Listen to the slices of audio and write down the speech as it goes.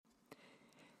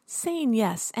Saying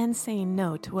yes and saying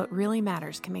no to what really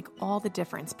matters can make all the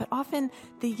difference, but often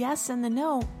the yes and the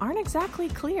no aren't exactly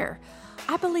clear.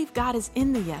 I believe God is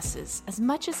in the yeses as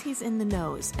much as He's in the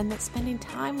nos, and that spending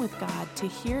time with God to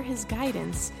hear His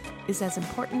guidance is as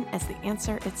important as the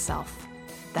answer itself.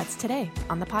 That's today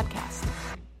on the podcast.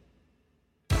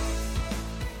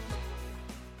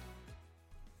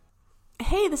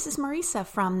 Hey, this is Marisa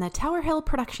from the Tower Hill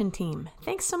production team.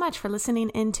 Thanks so much for listening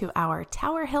into our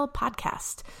Tower Hill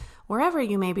podcast. Wherever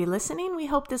you may be listening, we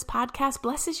hope this podcast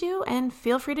blesses you, and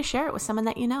feel free to share it with someone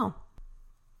that you know.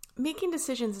 Making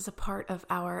decisions is a part of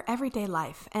our everyday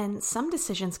life, and some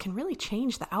decisions can really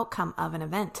change the outcome of an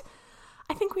event.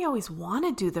 I think we always want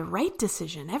to do the right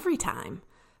decision every time,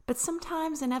 but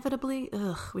sometimes, inevitably,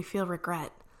 we feel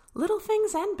regret. Little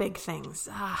things and big things.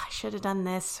 I should have done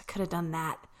this, could have done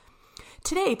that.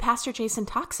 Today, Pastor Jason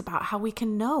talks about how we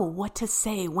can know what to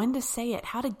say, when to say it,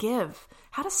 how to give,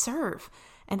 how to serve,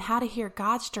 and how to hear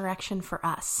God's direction for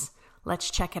us.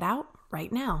 Let's check it out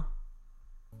right now.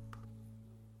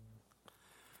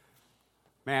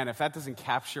 Man, if that doesn't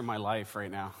capture my life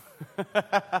right now,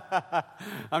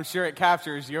 I'm sure it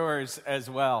captures yours as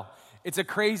well. It's a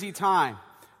crazy time,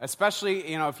 especially,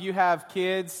 if you have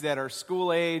kids that are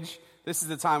school age. This is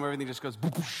the time where everything just goes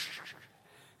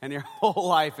and your whole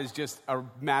life is just a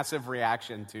massive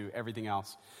reaction to everything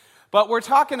else. But we're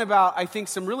talking about, I think,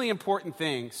 some really important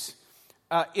things.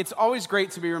 It's always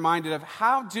great to be reminded of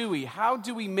how do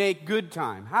we make good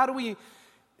time? How do we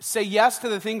say yes to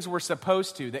the things we're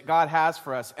supposed to, that God has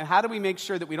for us? And how do we make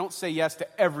sure that we don't say yes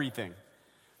to everything?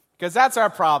 Because that's our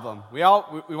problem. We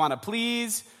want to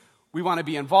please, we want to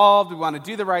be involved, we want to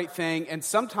do the right thing. And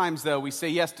sometimes, though, we say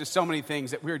yes to so many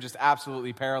things that we're just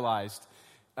absolutely paralyzed.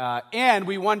 And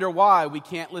we wonder why we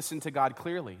can't listen to God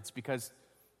clearly. It's because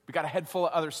we got a head full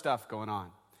of other stuff going on.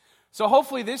 So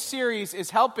hopefully this series is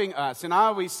helping us. And I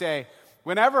always say,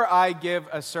 whenever I give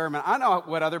a sermon, I don't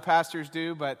know what other pastors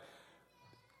do, but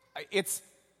it's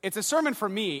a sermon for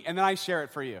me, and then I share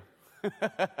it for you.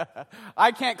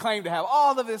 I can't claim to have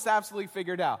all of this absolutely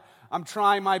figured out. I'm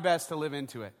trying my best to live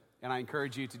into it, and I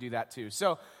encourage you to do that too.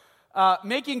 So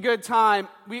making good time,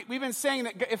 we've been saying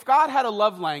that if God had a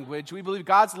love language, we believe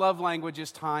God's love language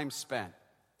is time spent.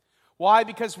 Why?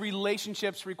 Because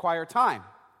relationships require time.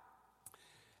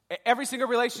 Every single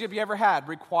relationship you ever had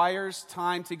requires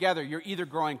time together. You're either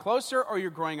growing closer or you're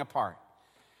growing apart.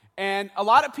 And a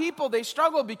lot of people, they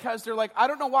struggle because they're like, I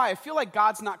don't know why. I feel like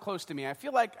God's not close to me. I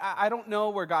feel like I don't know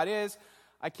where God is.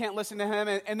 I can't listen to Him.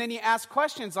 And then you ask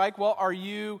questions like, well, are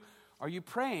you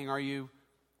praying? Are you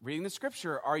reading the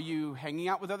Scripture? Are you hanging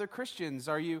out with other Christians?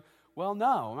 Well,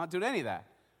 no, I'm not doing any of that.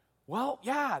 Well,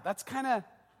 yeah, that's kind of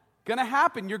going to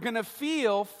happen. You're going to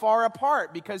feel far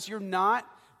apart because you're not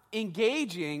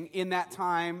engaging in that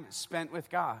time spent with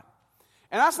God.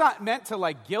 And that's not meant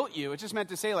to guilt you. It's just meant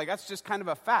to say that's just kind of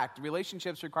a fact.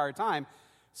 Relationships require time.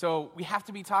 So we have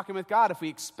to be talking with God if we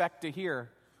expect to hear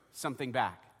something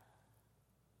back.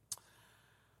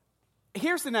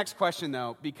 Here's the next question,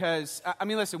 though, because,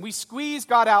 listen, we squeeze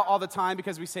God out all the time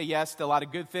because we say yes to a lot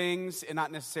of good things and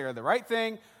not necessarily the right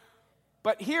thing.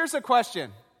 But here's a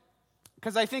question,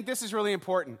 because I think this is really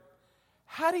important.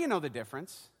 How do you know the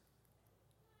difference?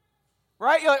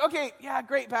 Right? You're like, okay, yeah,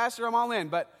 great, Pastor, I'm all in.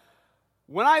 But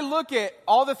when I look at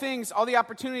all the things, all the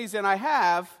opportunities that I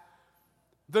have,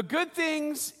 the good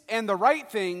things and the right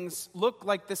things look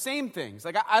like the same things.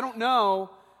 I don't know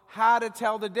how to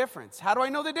tell the difference. How do I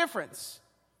know the difference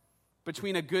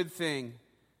between a good thing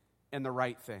and the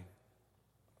right thing?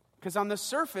 Because on the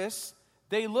surface,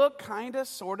 they look kind of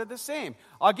sort of the same.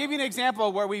 I'll give you an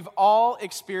example where we've all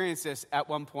experienced this at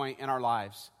one point in our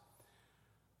lives.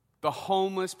 The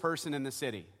homeless person in the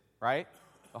city, right?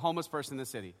 The homeless person in the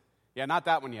city. Yeah, not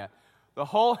that one yet. The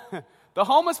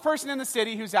homeless person in the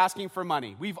city who's asking for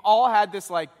money. We've all had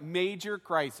this major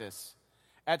crisis.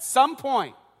 At some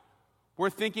point, we're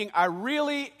thinking,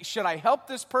 should I help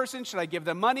this person? Should I give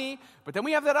them money? But then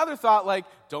we have that other thought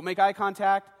don't make eye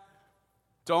contact.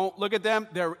 Don't look at them.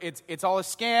 It's all a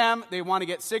scam. They want to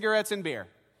get cigarettes and beer.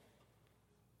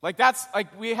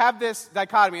 We have this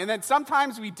dichotomy. And then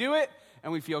sometimes we do it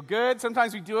and we feel good.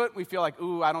 Sometimes we do it and we feel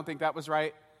ooh, I don't think that was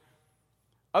right.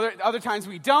 Other times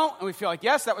we don't and we feel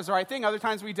yes, that was the right thing. Other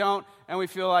times we don't and we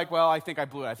feel well, I think I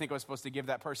blew it. I think I was supposed to give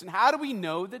that person. How do we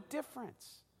know the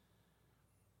difference?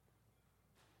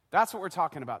 That's what we're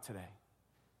talking about today.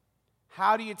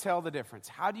 How do you tell the difference?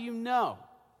 How do you know?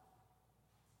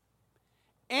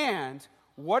 And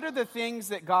what are the things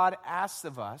that God asks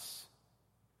of us?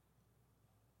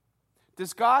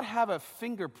 Does God have a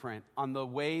fingerprint on the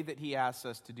way that He asks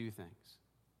us to do things?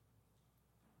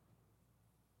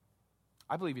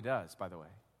 I believe He does, by the way.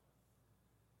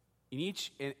 And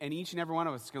each and every one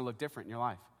of us is going to look different in your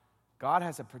life. God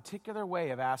has a particular way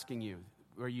of asking you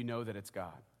where you know that it's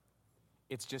God.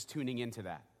 It's just tuning into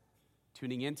that.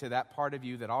 Tuning into that part of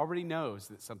you that already knows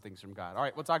that something's from God. All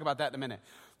right, we'll talk about that in a minute.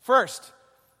 First,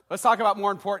 let's talk about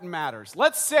more important matters.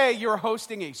 Let's say you're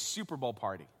hosting a Super Bowl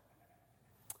party.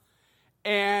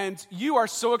 And you are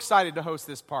so excited to host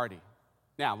this party.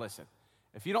 Now, listen,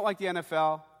 if you don't like the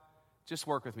NFL, just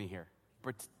work with me here.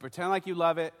 Pretend like you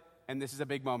love it, and this is a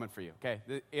big moment for you, okay?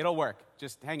 It'll work.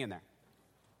 Just hang in there.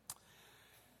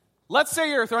 Let's say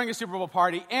you're throwing a Super Bowl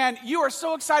party, and you are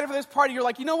so excited for this party, you're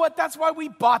like, you know what? That's why we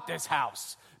bought this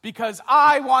house, because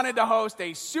I wanted to host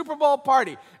a Super Bowl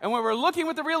party. And when we're looking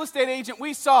with the real estate agent,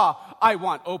 we saw, I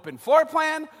want open floor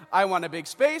plan, I want a big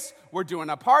space, we're doing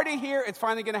a party here, it's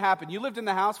finally going to happen. You lived in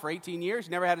the house for 18 years,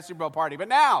 you never had a Super Bowl party, but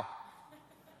now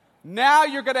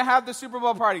you're going to have the Super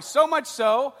Bowl party. So much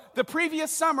so, the previous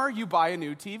summer, you buy a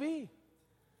new TV.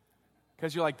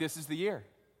 Because you're like, this is the year.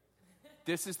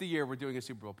 This is the year we're doing a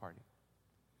Super Bowl party.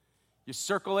 You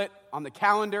circle it on the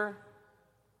calendar.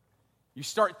 You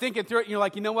start thinking through it, and you're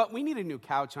like, you know what? We need a new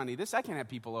couch, honey. I can't have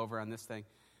people over on this thing.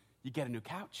 You get a new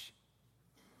couch.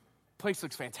 Place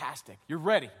looks fantastic. You're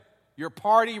ready. You're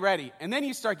party ready. And then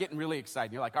you start getting really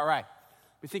excited. You're like, all right,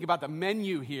 we think about the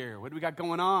menu here. What do we got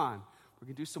going on? We're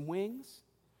going to do some wings.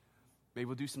 Maybe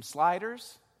we'll do some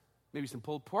sliders. Maybe some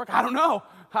pulled pork. I don't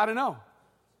know.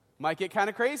 Might get kind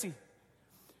of crazy.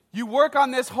 You work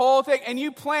on this whole thing, and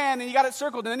you plan, and you got it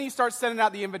circled, and then you start sending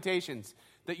out the invitations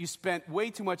that you spent way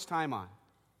too much time on.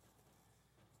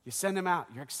 You send them out.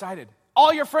 You're excited.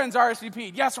 All your friends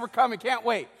RSVP'd. Yes, we're coming. Can't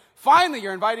wait. Finally,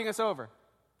 you're inviting us over.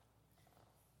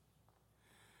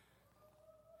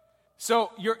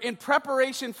 So you're in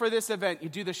preparation for this event. You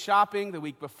do the shopping the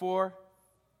week before.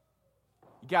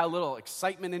 You got a little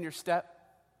excitement in your step.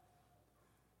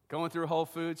 Going through Whole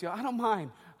Foods. I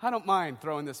don't mind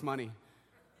throwing this money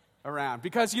around.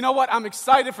 Because you know what? I'm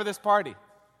excited for this party.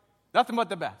 Nothing but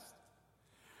the best.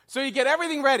 So you get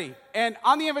everything ready. And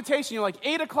on the invitation, you're like,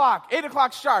 8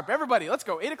 o'clock sharp. Everybody, let's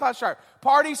go, 8 o'clock sharp.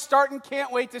 Party's starting.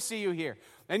 Can't wait to see you here.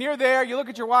 And you're there. You look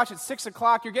at your watch. It's 6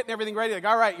 o'clock. You're getting everything ready. Like,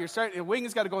 all right, the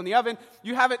wing's got to go in the oven.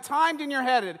 You have it timed in your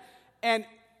head. And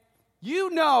you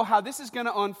know how this is going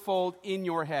to unfold in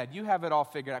your head. You have it all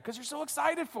figured out because you're so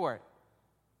excited for it.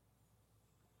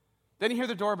 Then you hear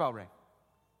the doorbell ring.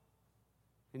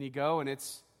 And you go, and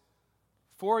it's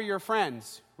 4 of your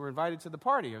friends who are invited to the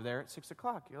party are there at 6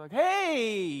 o'clock. You're like,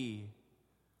 hey!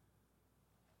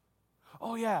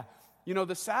 Oh, yeah,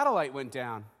 the satellite went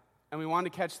down, and we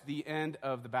wanted to catch the end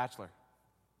of The Bachelor.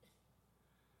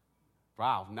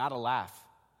 Wow, not a laugh.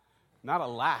 Not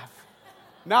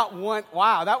one.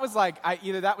 Wow, that was like,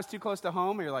 either that was too close to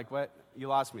home, or you're like, what? You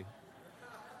lost me.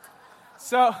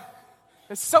 So,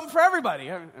 it's something for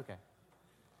everybody. Okay.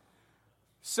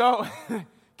 So,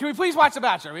 can we please watch The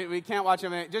Bachelor? We can't watch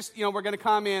it. Just, we're going to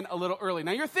come in a little early.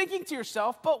 Now, you're thinking to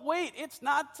yourself, but wait, it's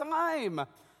not time.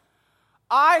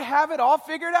 I have it all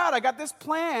figured out. I got this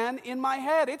plan in my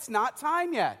head. It's not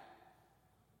time yet.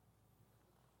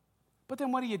 But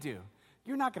then what do?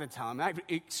 You're not going to tell them,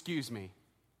 excuse me.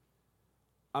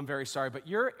 I'm very sorry, but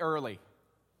you're early.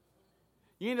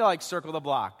 You need to, circle the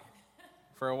block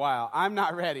for a while. I'm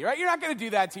not ready, right? You're not going to do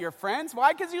that to your friends.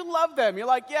 Why? Because you love them. You're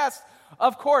like, yes,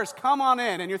 of course, come on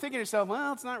in. And you're thinking to yourself,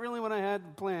 well, it's not really what I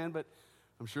had planned, but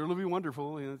I'm sure it'll be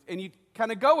wonderful. And you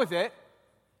kind of go with it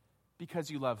because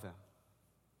you love them.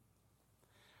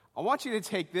 I want you to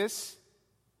take this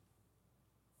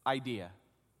idea,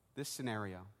 this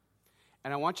scenario,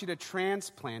 and I want you to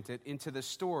transplant it into the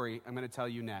story I'm going to tell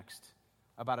you next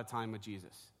about a time with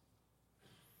Jesus.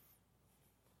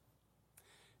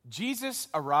 Jesus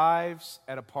arrives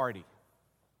at a party.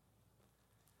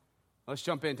 Let's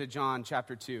jump into John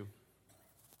chapter 2.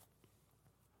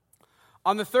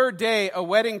 On the third day, a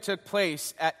wedding took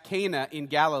place at Cana in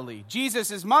Galilee.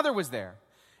 Jesus' mother was there,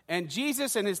 and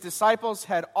Jesus and his disciples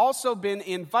had also been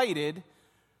invited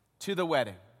to the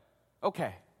wedding.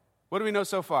 Okay, what do we know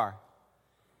so far?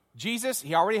 Jesus,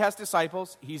 he already has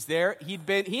disciples. He's there.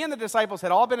 He and the disciples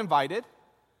had all been invited.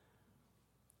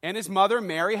 And his mother,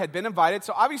 Mary, had been invited.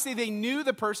 So obviously they knew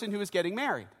the person who was getting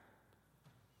married.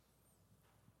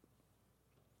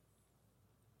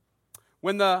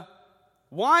 When the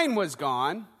wine was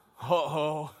gone,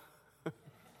 when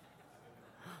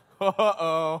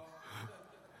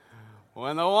the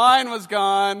wine was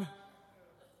gone,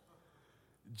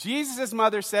 Jesus'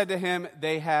 mother said to him,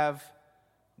 they have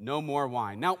no more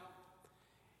wine. Now,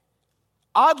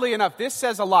 oddly enough, this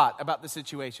says a lot about the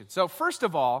situation. So first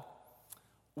of all,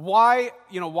 why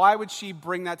would she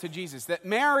bring that to Jesus? That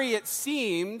Mary, it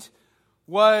seemed,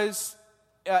 was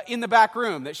in the back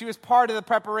room, that she was part of the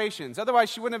preparations. Otherwise,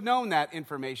 she wouldn't have known that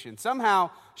information. Somehow,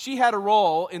 she had a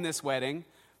role in this wedding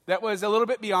that was a little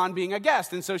bit beyond being a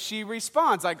guest. And so she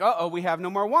responds like, uh-oh, we have no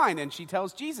more wine. And she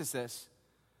tells Jesus this.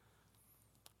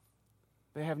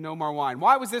 They have no more wine.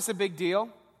 Why was this a big deal?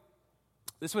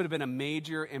 This would have been a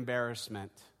major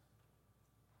embarrassment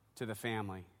to the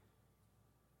family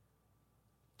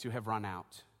to have run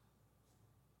out.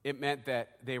 It meant that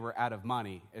they were out of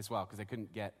money as well because they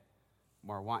couldn't get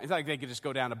more wine. It's like they could just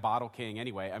go down to Bottle King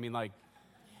anyway. I mean, like,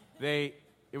 it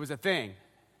was a thing.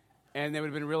 And they would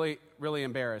have been really, really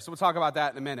embarrassed. So we'll talk about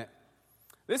that in a minute.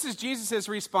 This is Jesus'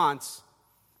 response.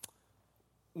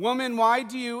 Woman, why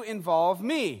do you involve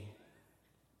me?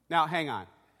 Now, hang on.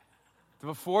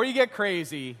 Before you get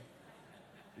crazy,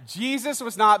 Jesus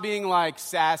was not being like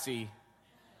sassy,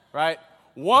 right?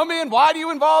 Woman, why do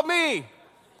you involve me?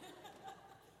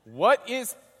 What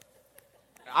is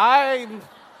that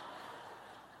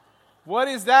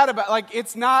about? Like,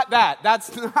 it's not that.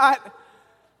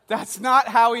 That's not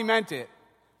how he meant it.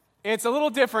 It's a little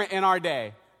different in our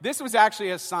day. This was actually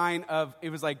a sign of,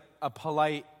 it was like a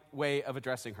polite way of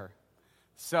addressing her.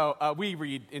 So we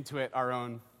read into it our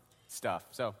own stuff.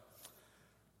 So,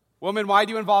 woman, why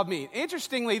do you involve me?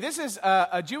 Interestingly, this is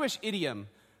a Jewish idiom,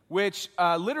 which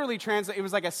literally translates, it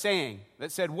was like a saying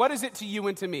that said, what is it to you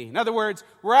and to me? In other words,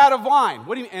 we're out of wine.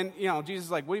 What do you mean? And, Jesus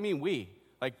is like, what do you mean we?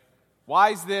 Like, why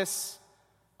is this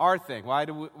our thing?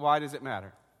 Why does it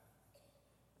matter?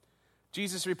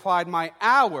 Jesus replied, my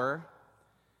hour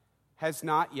has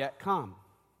not yet come.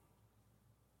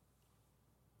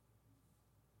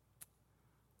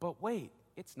 But wait,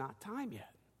 it's not time yet.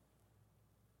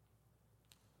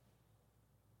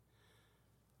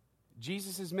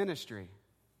 Jesus' ministry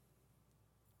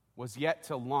was yet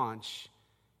to launch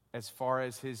as far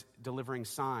as his delivering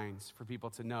signs for people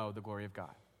to know the glory of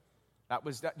God.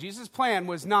 Jesus' plan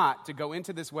was not to go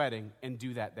into this wedding and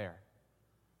do that there.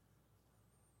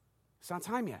 It's not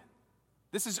time yet.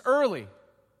 This is early.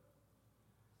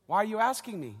 Why are you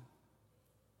asking me?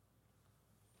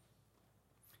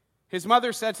 His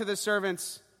mother said to the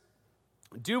servants,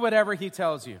 do whatever he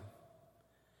tells you.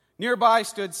 Nearby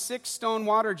stood 6 stone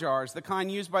water jars, the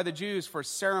kind used by the Jews for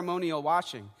ceremonial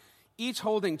washing, each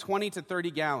holding 20 to 30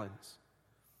 gallons.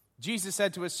 Jesus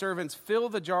said to his servants, fill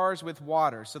the jars with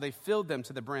water, so they filled them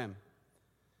to the brim.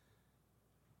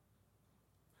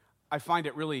 I find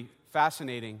it really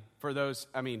fascinating for those,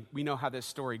 we know how this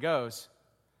story goes.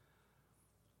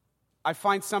 I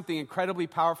find something incredibly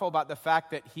powerful about the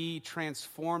fact that he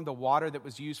transformed the water that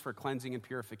was used for cleansing and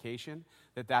purification,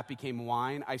 that became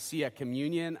wine. I see a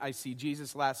communion, I see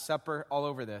Jesus' Last Supper all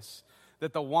over this.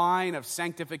 That the wine of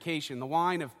sanctification, the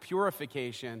wine of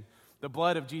purification, the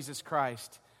blood of Jesus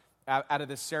Christ, out of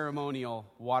the ceremonial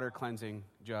water cleansing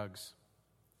jugs.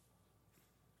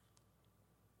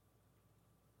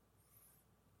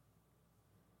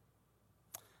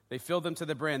 They filled them to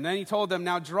the brim. Then he told them,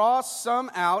 now draw some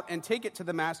out and take it to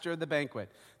the master of the banquet.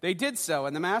 They did so,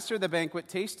 and the master of the banquet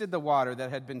tasted the water that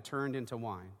had been turned into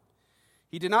wine.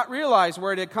 He did not realize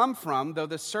where it had come from, though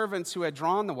the servants who had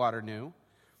drawn the water knew.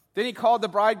 Then he called the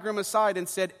bridegroom aside and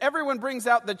said, everyone brings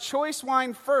out the choice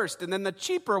wine first, and then the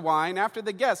cheaper wine after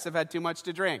the guests have had too much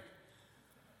to drink.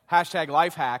 Hashtag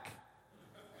life hack.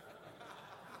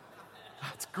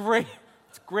 That's great.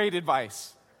 It's great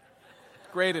advice.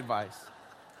 Great advice.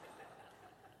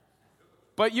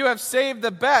 But you have saved the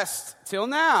best till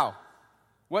now.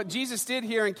 What Jesus did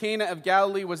here in Cana of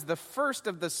Galilee was the first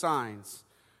of the signs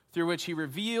through which he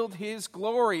revealed his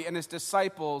glory, and his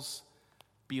disciples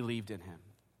believed in him.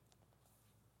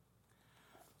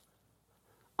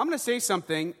 I'm going to say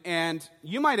something, and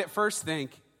you might at first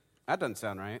think, that doesn't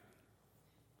sound right.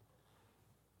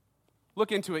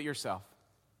 Look into it yourself.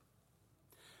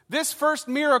 This first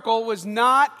miracle was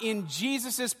not in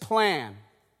Jesus' plan.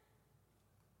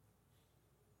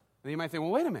 And you might think,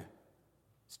 well, wait a minute.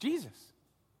 It's Jesus.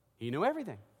 He knew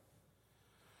everything.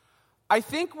 I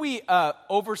think we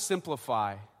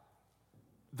oversimplify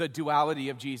the duality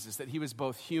of Jesus, that he was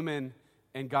both human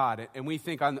and God. And we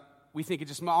think it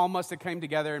just all must have come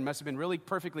together and must have been really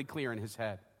perfectly clear in his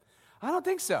head. I don't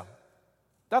think so.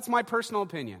 That's my personal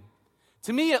opinion.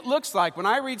 To me, it looks like when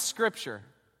I read Scripture,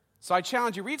 so I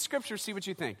challenge you, read Scripture, see what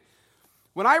you think.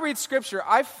 When I read Scripture,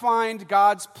 I find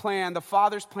God's plan, the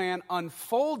Father's plan,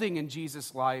 unfolding in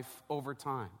Jesus' life over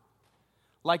time,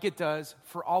 like it does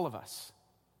for all of us.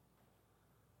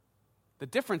 The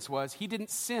difference was he didn't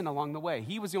sin along the way.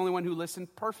 He was the only one who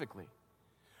listened perfectly.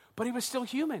 But he was still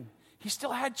human. He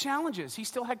still had challenges. He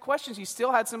still had questions. He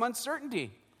still had some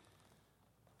uncertainty.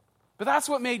 But that's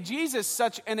what made Jesus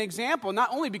such an example,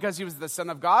 not only because he was the Son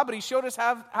of God, but he showed us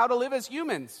how to live as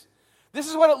humans. This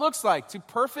is what it looks like to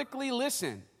perfectly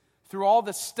listen through all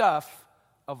the stuff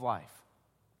of life.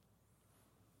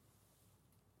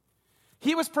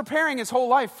 He was preparing his whole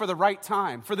life for the right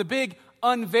time, for the big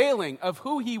unveiling of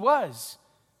who he was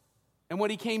and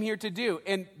what he came here to do.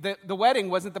 And the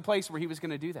wedding wasn't the place where he was going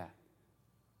to do that.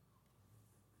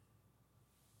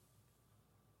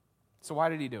 So why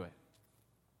did he do it?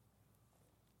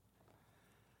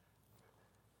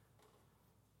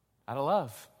 Out of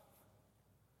love.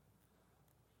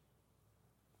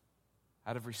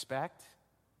 Out of respect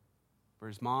for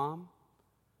his mom,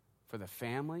 for the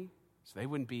family, so they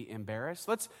wouldn't be embarrassed.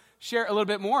 Let's share a little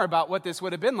bit more about what this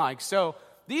would have been like. So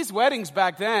these weddings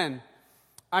back then,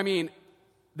 I mean,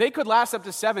 they could last up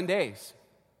to 7 days.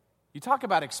 You talk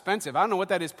about expensive. I don't know what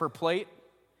that is per plate,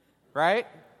 right?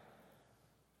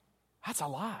 That's a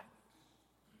lot.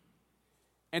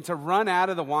 And to run out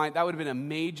of the wine, that would have been a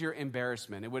major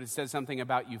embarrassment. It would have said something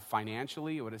about you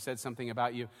financially. It would have said something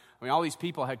about you. I mean, all these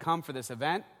people had come for this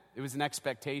event. It was an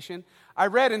expectation. I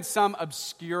read in some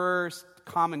obscure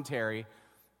commentary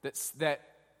that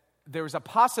there was a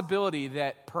possibility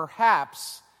that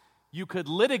perhaps you could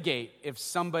litigate if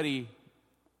somebody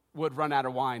would run out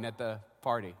of wine at the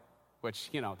party, which,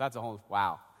 that's a whole,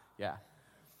 wow, yeah.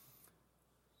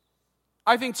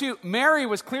 I think, too, Mary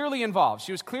was clearly involved.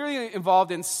 She was clearly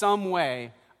involved in some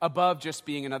way above just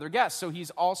being another guest. So he's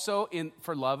also,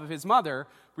 for love of his mother,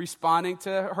 responding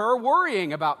to her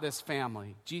worrying about this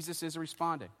family. Jesus is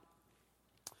responding.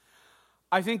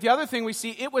 I think the other thing we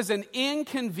see, it was an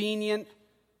inconvenient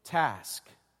task,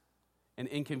 an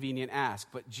inconvenient ask,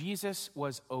 but Jesus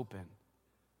was open.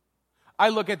 I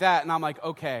look at that and I'm like,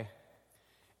 okay,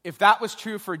 if that was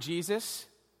true for Jesus,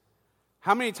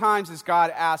 how many times has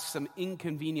God asked some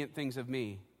inconvenient things of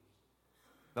me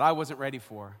that I wasn't ready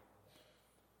for,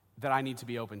 that I need to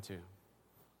be open to?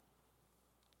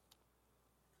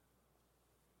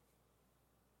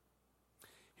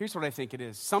 Here's what I think it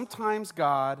is. Sometimes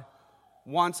God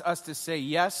wants us to say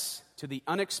yes to the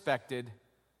unexpected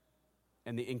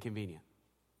and the inconvenient.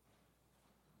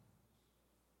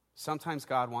 Sometimes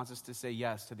God wants us to say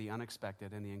yes to the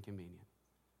unexpected and the inconvenient.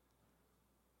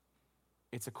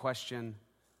 It's a question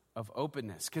of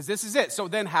openness, because this is it. So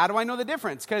then how do I know the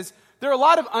difference? Because there are a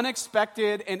lot of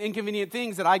unexpected and inconvenient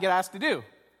things that I get asked to do.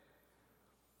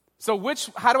 So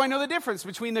how do I know the difference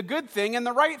between the good thing and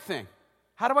the right thing?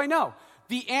 How do I know?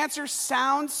 The answer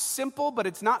sounds simple, but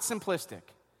it's not simplistic.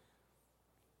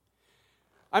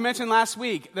 I mentioned last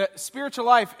week that spiritual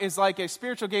life is like a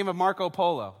spiritual game of Marco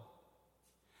Polo.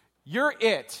 You're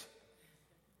it.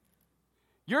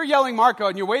 You're yelling Marco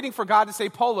and you're waiting for God to say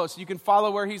polo so you can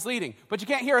follow where he's leading. But you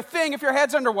can't hear a thing if your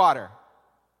head's underwater.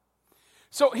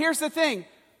 So here's the thing.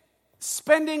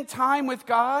 Spending time with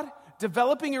God,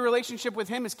 developing your relationship with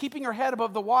him, is keeping your head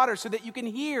above the water so that you can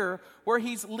hear where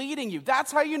he's leading you.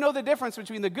 That's how you know the difference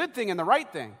between the good thing and the right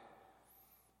thing.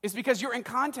 It's because you're in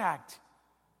contact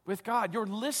with God. You're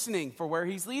listening for where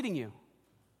he's leading you.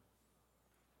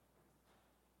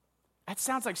 That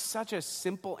sounds like such a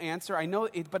simple answer. I know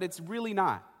it, but it's really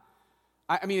not.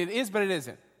 I mean, it is, but it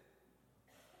isn't.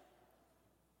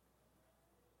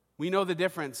 We know the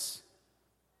difference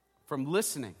from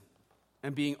listening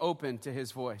and being open to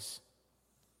his voice.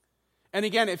 And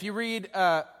again, if you read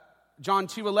John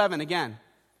 2:11 again,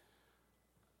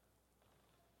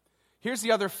 here's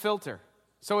the other filter.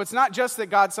 So it's not just that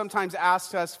God sometimes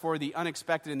asks us for the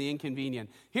unexpected and the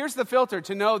inconvenient. Here's the filter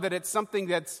to know that it's something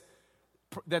that's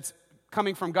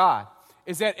coming from God,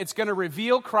 is that it's going to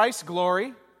reveal Christ's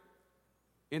glory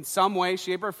in some way,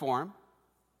 shape, or form.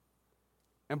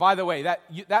 And by the way,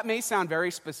 that may sound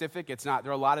very specific. It's not.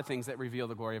 There are a lot of things that reveal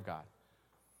the glory of God.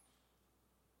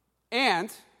 And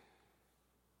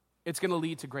it's going to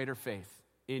lead to greater faith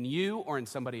in you or in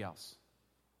somebody else.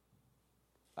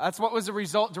 That's what was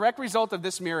the direct result of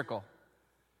this miracle.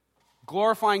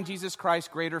 Glorifying Jesus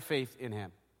Christ, greater faith in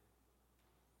him.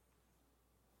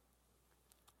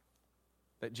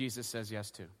 That Jesus says yes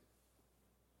to.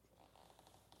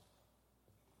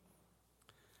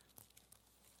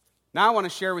 Now I want to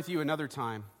share with you another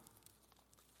time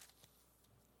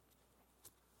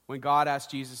when God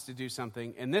asked Jesus to do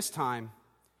something, and this time,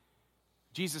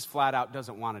 Jesus flat out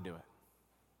doesn't want to do it.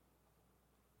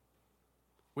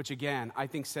 Which again, I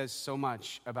think says so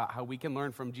much about how we can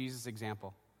learn from Jesus'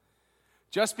 example.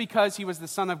 Just because he was the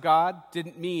Son of God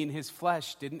didn't mean his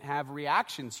flesh didn't have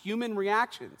reactions, human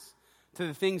reactions, to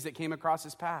the things that came across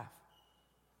his path.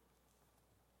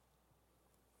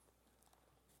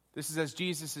 This is as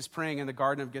Jesus is praying in the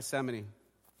Garden of Gethsemane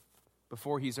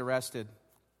before he's arrested.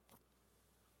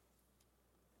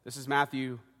 This is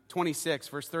Matthew 26,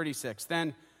 verse 36.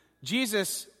 Then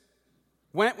Jesus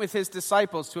went with his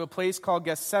disciples to a place called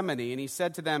Gethsemane, and he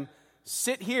said to them,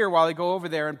 "Sit here while I go over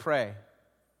there and pray."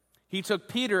 He took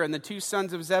Peter and the 2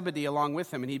 sons of Zebedee along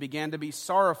with him, and he began to be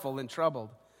sorrowful and troubled.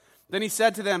 Then he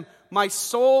said to them, "My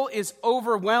soul is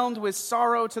overwhelmed with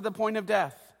sorrow to the point of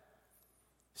death.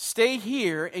 Stay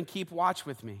here and keep watch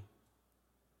with me."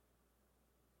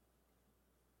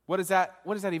 What does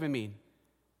that even mean?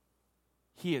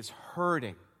 He is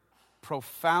hurting,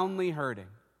 profoundly hurting.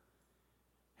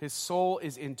 His soul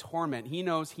is in torment. He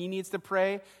knows he needs to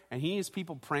pray, and he needs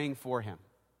people praying for him.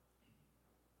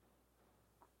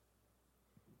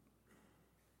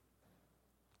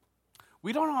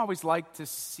 We don't always like to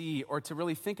see or to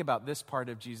really think about this part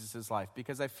of Jesus' life,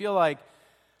 because I feel like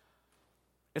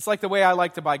it's like the way I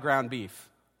like to buy ground beef.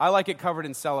 I like it covered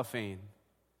in cellophane.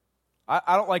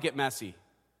 I don't like it messy.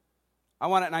 I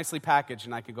want it nicely packaged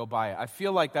and I could go buy it. I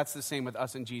feel like that's the same with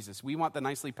us and Jesus. We want the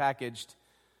nicely packaged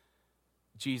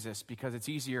Jesus because it's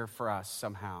easier for us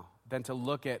somehow than to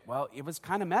look at, well, it was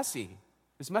kind of messy.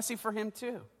 It was messy for him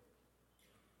too.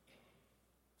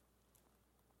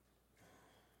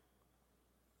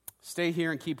 Stay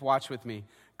here and keep watch with me.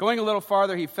 Going a little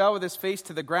farther, he fell with his face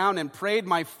to the ground and prayed,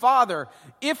 "My Father,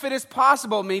 if it is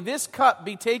possible, may this cup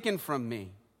be taken from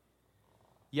me.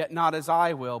 Yet not as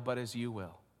I will, but as you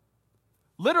will."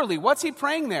 Literally, what's he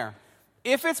praying there?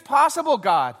 If it's possible,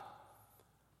 God,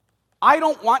 I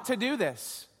don't want to do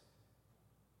this.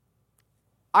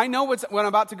 I know what I'm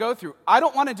about to go through. I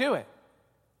don't want to do it.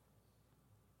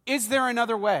 Is there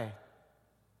another way?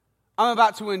 I'm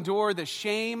about to endure the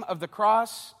shame of the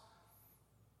cross.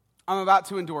 I'm about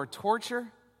to endure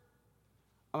torture.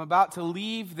 I'm about to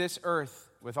leave this earth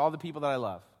with all the people that I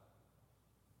love.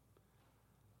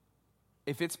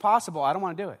 If it's possible, I don't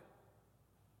want to do it.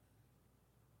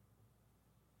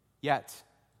 Yet,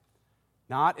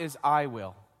 not as I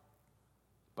will,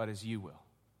 but as you will.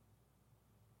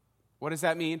 What does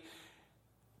that mean?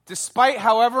 Despite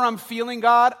however I'm feeling,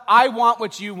 God, I want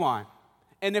what you want.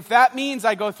 And if that means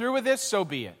I go through with this, so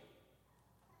be it.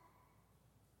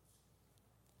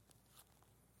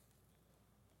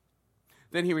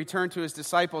 Then he returned to his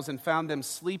disciples and found them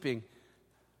sleeping.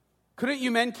 "Couldn't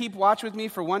you men keep watch with me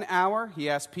for 1 hour?" he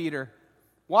asked Peter.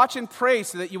 "Watch and pray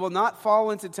so that you will not fall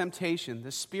into temptation.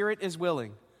 The spirit is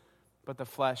willing, but the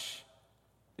flesh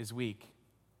is weak."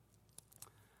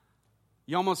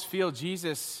 You almost feel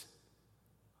Jesus,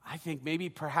 I think maybe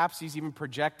perhaps he's even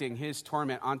projecting his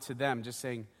torment onto them, just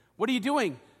saying, "What are you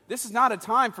doing? This is not a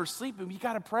time for sleeping. You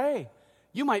got to pray.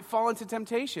 You might fall into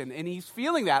temptation." And he's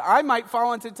feeling that. I might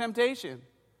fall into temptation.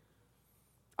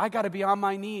 I got to be on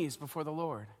my knees before the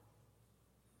Lord,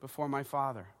 before my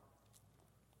Father.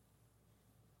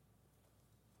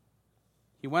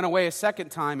 He went away a second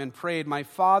time and prayed, "My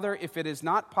Father, if it is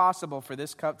not possible for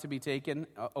this cup to be taken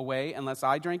away unless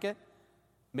I drink it,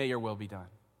 may your will be done."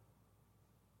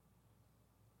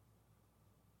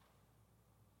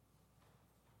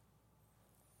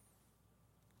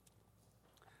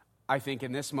 I think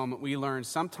in this moment we learn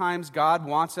sometimes God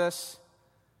wants us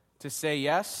to say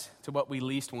yes to what we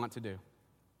least want to do.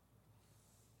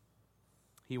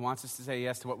 He wants us to say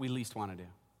yes to what we least want to do.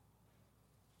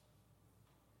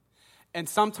 And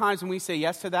sometimes when we say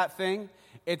yes to that thing,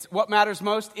 it's what matters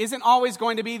most isn't always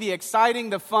going to be the exciting,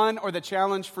 the fun, or the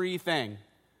challenge-free thing.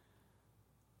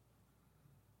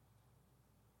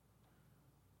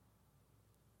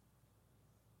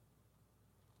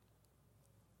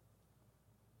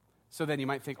 So then you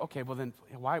might think, okay, well then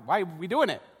why are we doing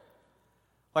it?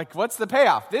 Like, what's the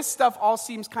payoff? This stuff all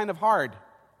seems kind of hard.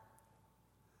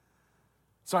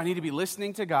 So I need to be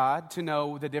listening to God to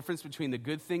know the difference between the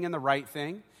good thing and the right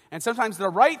thing. And sometimes the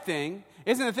right thing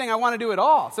isn't the thing I want to do at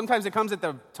all. Sometimes it comes at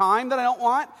the time that I don't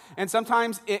want, and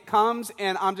sometimes it comes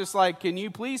and I'm just like, can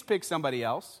you please pick somebody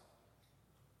else?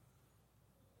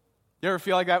 You ever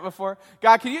feel like that before?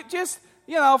 God, can you just,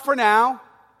 for now,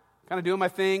 kind of doing my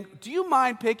thing, do you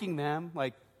mind picking them?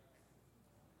 Like,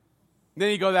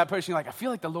 then you go that push, and you're like, I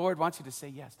feel like the Lord wants you to say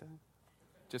yes to them.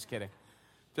 Just kidding.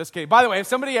 Just kidding. By the way, if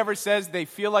somebody ever says they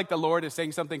feel like the Lord is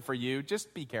saying something for you,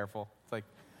 just be careful. It's like,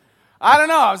 I don't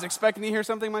know. I was expecting to hear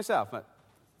something myself.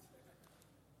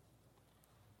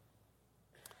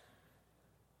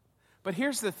 But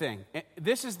here's the thing.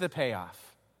 This is the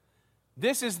payoff.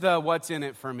 This is the what's in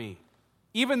it for me.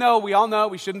 Even though we all know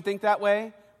we shouldn't think that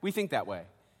way, we think that way.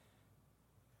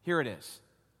 Here it is.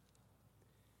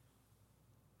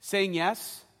 Saying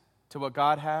yes to what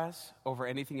God has over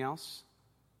anything else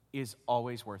is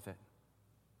always worth it.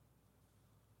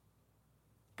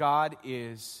 God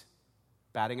is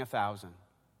batting 1,000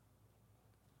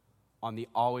 on the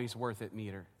always worth it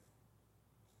meter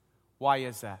Why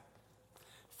is that?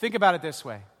 Think about it this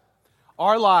way.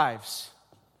 Our lives,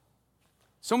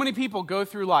 so many people go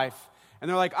through life and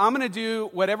they're like, I'm going to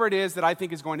do whatever it is that I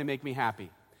think is going to make me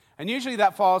happy. And usually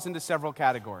that falls into several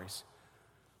categories.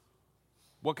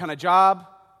 What kind of job?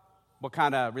 What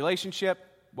kind of relationship?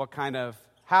 What kind of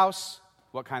house?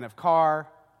 What kind of car?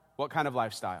 What kind of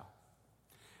lifestyle?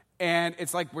 And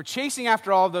it's like we're chasing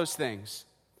after all of those things.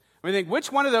 We think,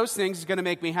 which one of those things is going to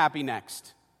make me happy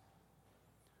next?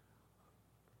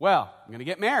 Well, I'm going to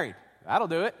get married. That'll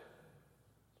do it.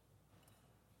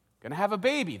 Going to have a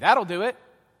baby. That'll do it.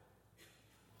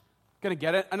 Going to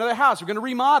get another house. We're going to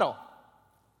remodel.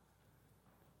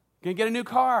 Going to get a new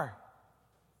car.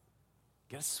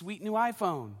 Get a sweet new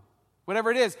iPhone. Whatever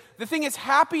it is. The thing is,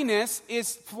 happiness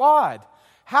is flawed.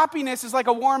 Happiness is like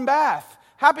a warm bath.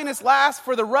 Happiness lasts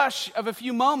for the rush of a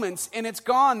few moments, and it's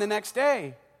gone the next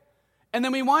day. And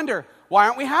then we wonder, why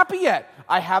aren't we happy yet?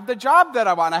 I have the job that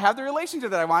I want. I have the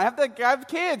relationship that I want. I have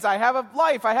kids. I have a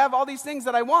life. I have all these things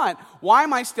that I want. Why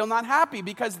am I still not happy?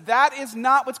 Because that is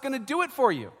not what's going to do it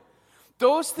for you.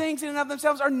 Those things in and of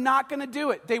themselves are not going to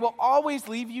do it. They will always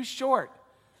leave you short.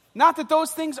 Not that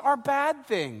those things are bad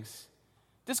things.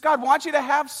 Does God want you to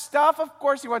have stuff? Of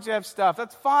course He wants you to have stuff.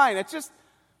 That's fine. It's just,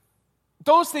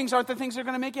 those things aren't the things that are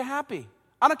going to make you happy.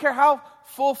 I don't care how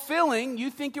fulfilling you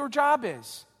think your job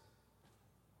is.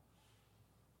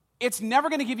 It's never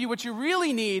going to give you what you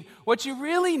really need. What you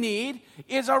really need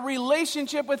is a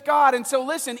relationship with God. And so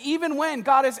listen, even when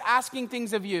God is asking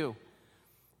things of you,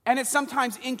 and it's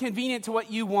sometimes inconvenient to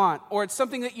what you want, or it's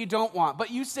something that you don't want, but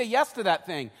you say yes to that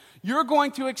thing, you're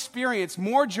going to experience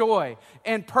more joy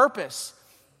and purpose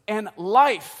and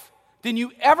life than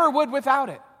you ever would without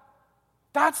it.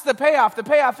 That's the payoff. The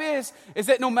payoff is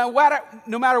that no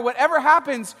matter whatever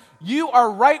happens, you are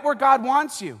right where God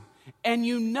wants you, and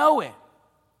you know it.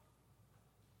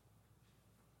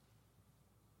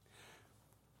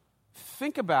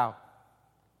 Think about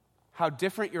how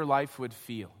different your life would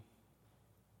feel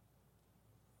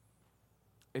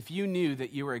if you knew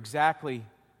that you were exactly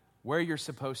where you're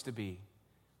supposed to be,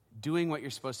 doing what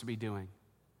you're supposed to be doing,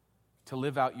 to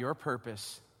live out your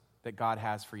purpose that God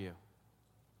has for you.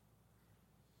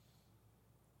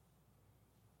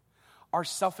 Our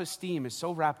self-esteem is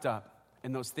so wrapped up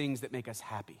in those things that make us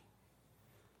happy.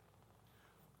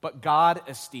 But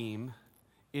God-esteem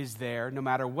is there no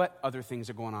matter what other things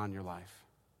are going on in your life.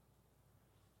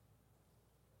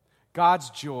 God's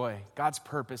joy, God's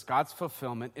purpose, God's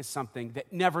fulfillment is something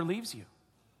that never leaves you.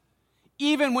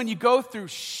 Even when you go through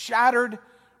shattered,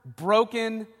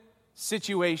 broken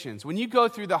situations, when you go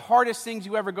through the hardest things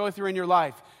you ever go through in your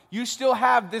life, you still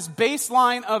have this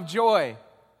baseline of joy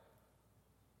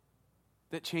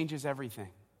that changes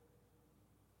everything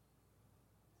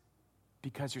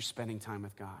because you're spending time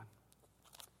with God.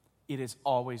 It is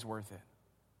always worth it.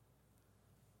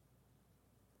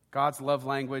 God's love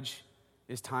language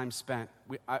is time spent.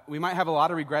 We might have a lot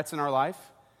of regrets in our life.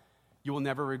 You will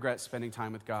never regret spending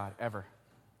time with God, ever.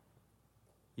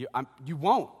 You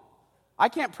won't. I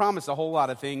can't promise a whole lot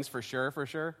of things for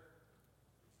sure.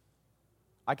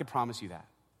 I could promise you that.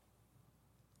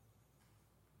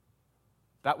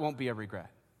 That won't be a regret.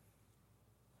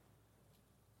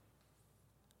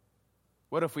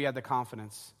 What if we had the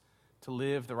confidence to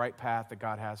live the right path that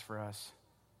God has for us?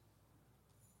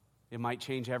 It might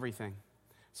change everything.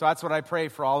 So that's what I pray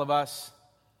for all of us.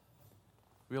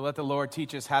 We'll let the Lord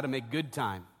teach us how to make good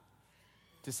time,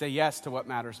 to say yes to what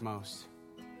matters most.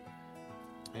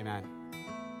 Amen.